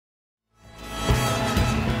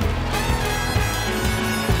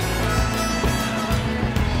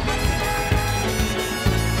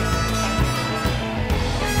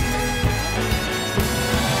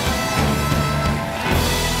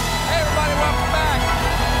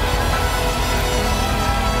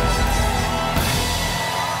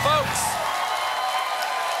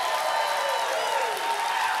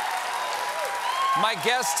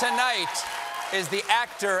guest tonight is the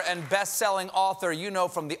actor and best-selling author you know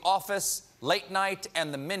from The Office, Late Night,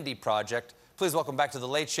 and The Mindy Project. Please welcome back to The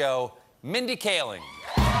Late Show, Mindy Kaling.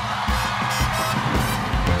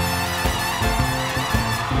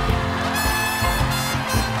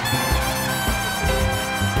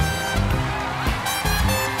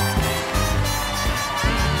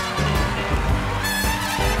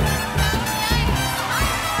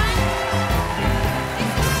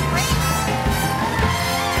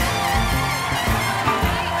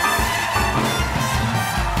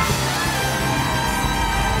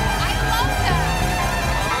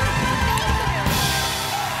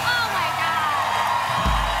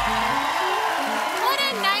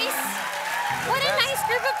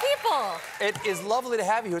 It is lovely to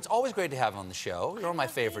have you here. It's always great to have you on the show. You're one of my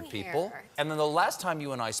favorite people. And then the last time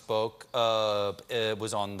you and I spoke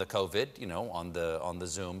was on the COVID, you know, on the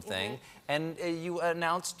Zoom thing. And you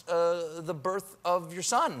announced the birth of your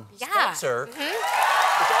son, Spencer. Which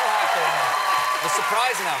all happened. The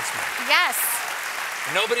surprise announcement. Yes.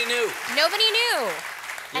 Nobody knew. Nobody knew.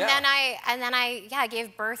 And then I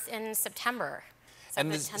gave birth in September. So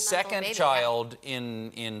and the second child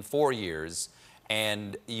in 4 years.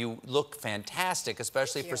 And you look fantastic,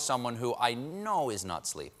 especially for someone who I know is not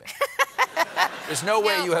sleeping. There's no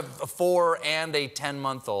way you have a 4 and a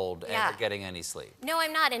 10-month-old and you're getting any sleep. No,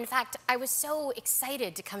 I'm not. In fact, I was so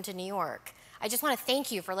excited to come to New York. I just want to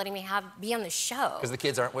thank you for letting me be on the show. Because the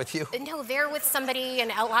kids aren't with you? No, they're with somebody in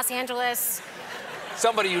Los Angeles.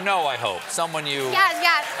 Somebody you know, I hope. Someone you...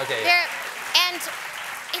 Yeah. Okay. And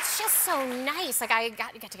it's just so nice. Like, I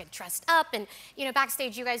got to get dressed up, and, you know,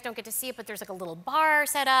 backstage, you guys don't get to see it, but there's, like, a little bar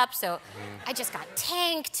set up, so I just got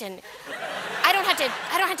tanked, and I don't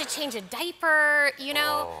have to change a diaper, you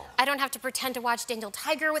know? I don't have to pretend to watch Daniel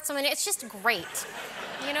Tiger with someone. It's just great.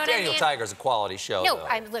 You know what I mean? Daniel Tiger's a quality show, No,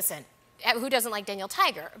 though. listen, who doesn't like Daniel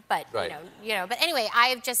Tiger? But, you know, but anyway,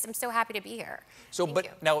 I'm so happy to be here. So,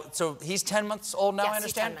 so he's 10 months old now, I understand?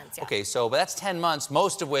 He's 10 months, yeah. Okay, so, but that's 10 months,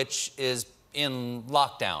 most of which is in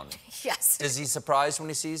lockdown. Yes. Is he surprised when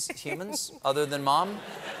he sees humans other than mom?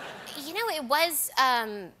 You know,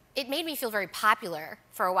 it made me feel very popular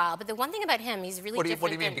for a while, but the one thing about him, he's really different. What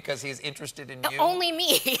do you mean, because he's interested in you? Only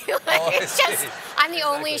me. It's just, I'm the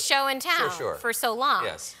only show in town for so long.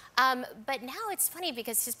 Yes. But now it's funny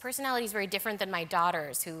because his personality is very different than my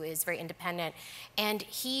daughter's, who is very independent. And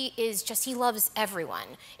he loves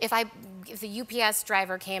everyone. If the UPS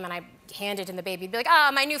driver came and I handed him the baby, he'd be like,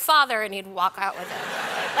 "Ah, my new father," and he'd walk out with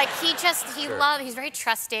it. Like, he's very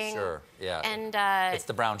trusting. Sure, yeah. And, it's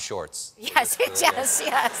the brown shorts. Yes,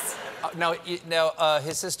 yes. Now,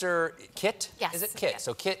 his sister, Kit? Yes. Is it Kit?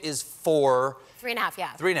 So Kit is 4. 3.5,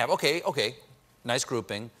 yeah. 3.5, okay. Nice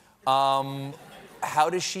grouping.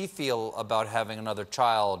 How does she feel about having another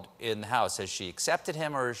child in the house? Has she accepted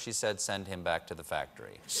him, or has she said send him back to the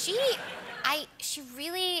factory? She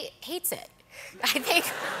really hates it. I think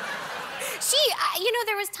you know,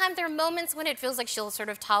 there are moments when it feels like she'll sort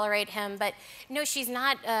of tolerate him, but no, she's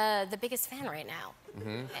not the biggest fan right now.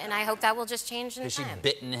 And I hope that will just change in time. Has she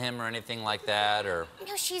bitten him or anything like that, or?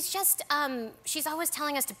 No, she's just, she's always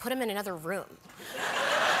telling us to put him in another room.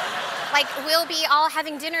 Like, we'll be all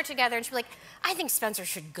having dinner together, and she'll be like, "I think Spencer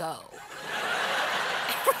should go."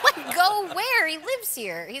 Like, go where? He lives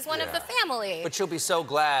here. He's one of the family. But she'll be so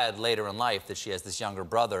glad later in life that she has this younger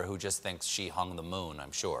brother who just thinks she hung the moon,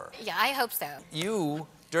 I'm sure. Yeah, I hope so. You,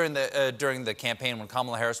 during the campaign when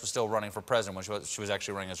Kamala Harris was still running for president, when she was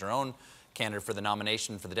actually running as her own candidate for the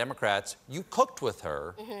nomination for the Democrats, you cooked with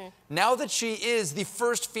her. Now that she is the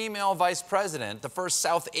first female vice president, the first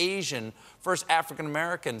South Asian, first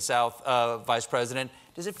African-American vice president,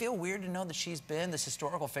 does it feel weird to know that this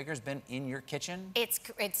historical figure's been in your kitchen? It's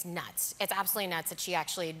nuts. It's absolutely nuts that she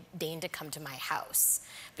actually deigned to come to my house.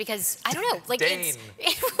 Because, I don't know, like, it's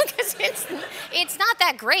not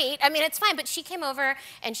that great. I mean, it's fine, but she came over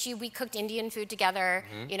and we cooked Indian food together,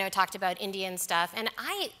 you know, talked about Indian stuff, and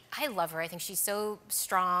I love her. I think she's so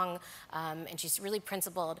strong, and she's really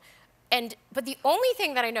principled. But the only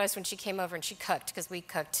thing that I noticed when she came over and she cooked, because we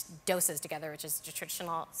cooked dosas together, which is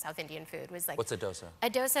traditional South Indian food, was like... What's a dosa? A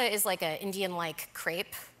dosa is like an Indian-like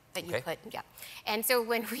crepe that you put, And so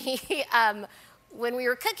when we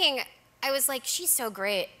were cooking, I was like, she's so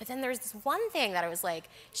great. But then there's this one thing that I was like,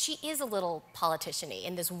 she is a little politician-y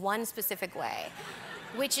in this one specific way,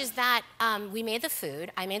 which is that I made the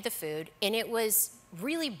food, and it was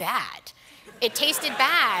really bad. It tasted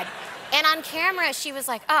bad. And on camera, she was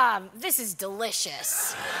like, "This is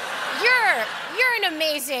delicious. You're an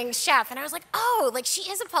amazing chef. And I was like, oh, like she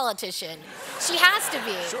is a politician. She has to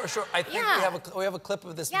be. Sure. I think we have a clip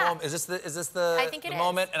of this moment. Is this the I think it is.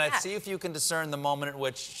 moment? And I see if you can discern the moment at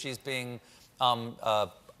which she's being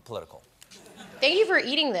political. Thank you for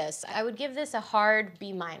eating this. I would give this a hard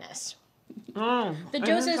B-. The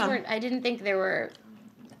dosas weren't, I didn't think they were.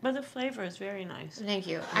 But the flavor is very nice. Thank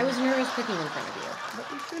you. I was nervous cooking in front of you.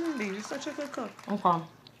 But you shouldn't be. You're such a good cook. Okay.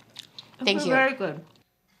 Thank you. Very good.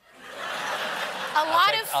 A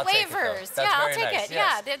lot of flavors. Yeah, I'll take nice. it.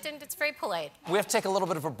 Yes. Yeah, it's very polite. We have to take a little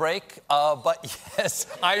bit of a break, but yes,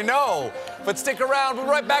 I know. But stick around. We'll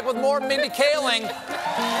be right back with more Mindy Kaling. It's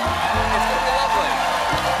going to be lovely.